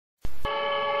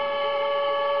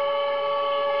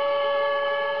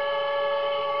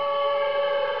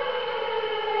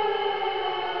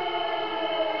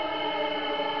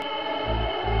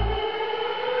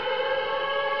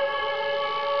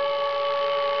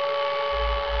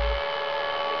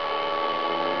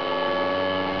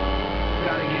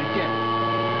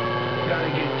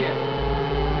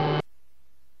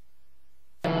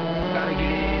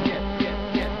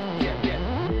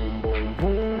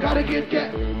get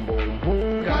that.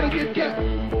 Gotta get that.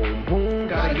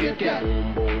 Gotta get that.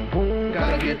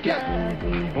 Gotta get that.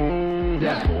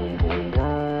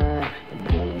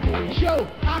 Yo,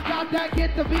 I got that,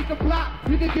 get the beat the block.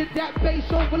 You can get that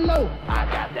bass overload. I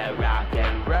got that rock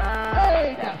and roll.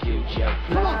 Hey, that future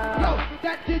flow. Come on, yo,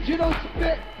 that digital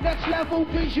spit, next level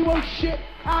visual shit.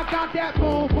 I got that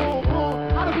boom, boom, boom.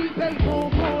 How do we play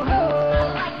boom, boom, I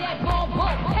like that boom,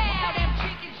 boom, pow. Them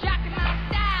chickens shocking my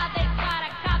style. They try to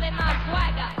copy my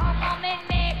swagger. I'm on that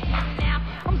next now.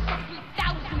 I'm so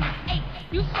 2008.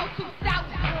 You so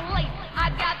 2008. I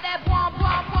got that boom,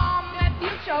 boom, boom. That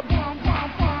future boom, boom,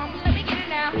 boom. Let me get it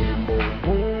now.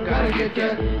 Gotta get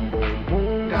that.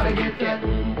 Gotta get that.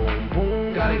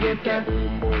 Gotta get that.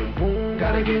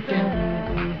 Gotta get that.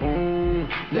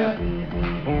 Yeah.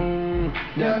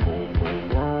 Yeah.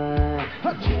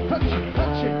 Hutch it, hutch it,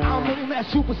 hutch it. I'm on that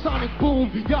supersonic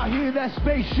boom. Y'all hear that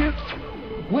spaceship?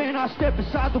 When I step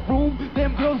inside the room,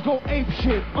 them girls go ape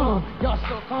shit. Y'all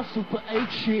stuck on super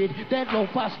 8 shit. That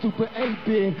lo-fi stupid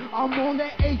 8-bit. I'm on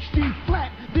that HD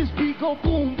flat. This beat go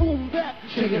boom, boom, that.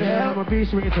 Shake it out. I'm a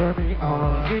beast when you turn me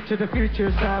on. Into the future,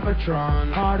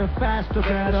 Cybertron. Harder, faster,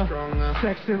 better.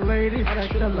 Sexy ladies,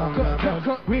 extra longer.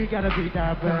 We gotta beat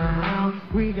that pound.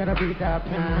 We gotta beat that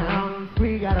pound.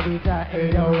 We gotta beat that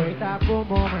 808. That boom,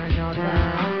 boom, and your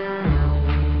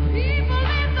down. People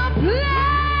in the place.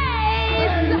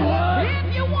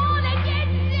 If you wanna get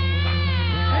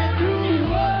down, and do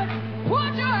what?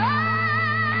 Put your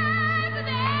hands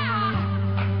down.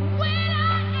 When I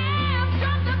am,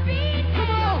 drum the beat. Come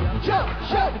on, show,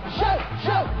 show, show,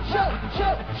 show, show,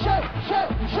 show, show, show,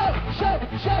 show, show,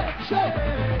 show, show.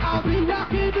 I'll be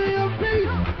rocking them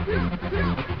beats.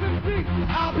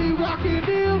 I'll be rocking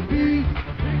them beats.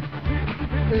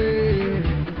 Hey.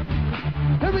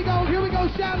 Here we go,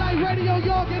 shout like radio,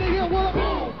 y'all get it here, what a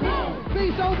boom, boom.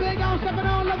 Be so big, I'm stepping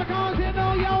on leprechauns, hitting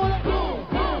on y'all with a boom,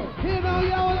 boom. Hitting on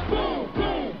y'all with a boom,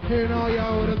 boom. Hitting on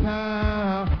y'all with a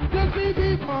pound. Just be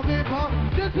beat, pumping, pump.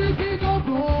 Just be beat, go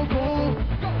boom, boom.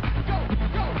 Go, go,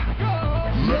 go, go.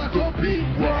 Let the beat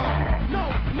rock. No,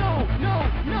 no, no,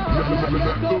 no.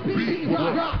 Let the beat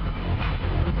rock.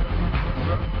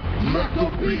 Let the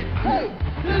beat, hey.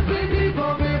 Just be beat,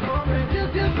 pumping, pumping.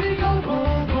 Just be go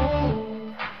boom, boom.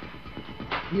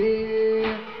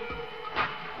 Yeah.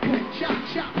 Boom, chop,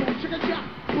 chop, boom, chicka, chop.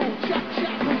 Boom, chop,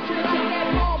 chop, boom, chicka, chop. That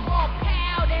boom, boom,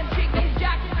 pow. Them chickens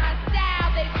jocking my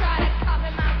style. They try to copy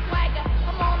my swagger.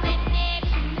 I'm on that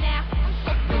next now. I'm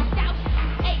so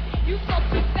 2008. You so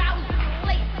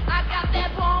 2008. I got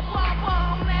that boom, boom,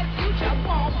 boom. That future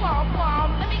boom, boom,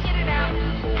 boom. Let me get it out.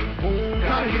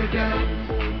 Gotta get that.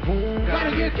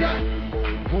 Gotta get that.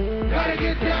 Gotta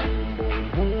get that.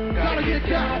 Gotta get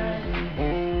that.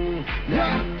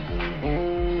 Yeah.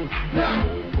 Yeah.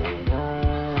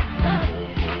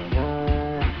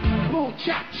 Boom,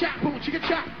 chop, chop, boom, chicka,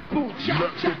 chop. Boom,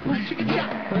 chop, chop, boom, chicka, chop.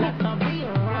 Let the beat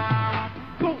rock.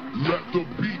 Boom. Let the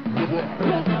beat rock.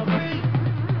 Boom.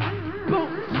 Boom.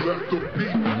 Let the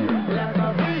beat rock. Let the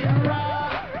beat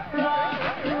rock.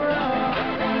 Rock, rock.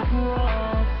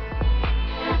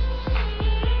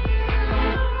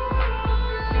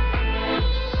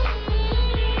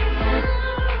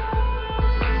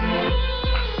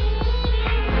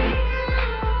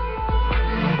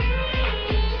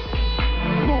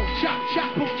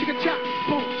 Chop, boom, chicka, chop,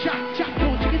 boom, chop, chop,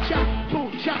 boom, chicka, chop, boom,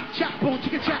 chop, chop, boom,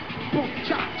 chicka, chop, boom,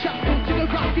 chop, chop, boom, chicka,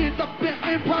 rockin' up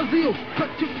in Brazil. Cut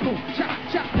to boom, chop,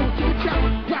 chop, boom, chicka, chop,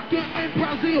 rockin' in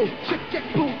Brazil. Check, check,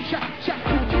 boom, chop, chop.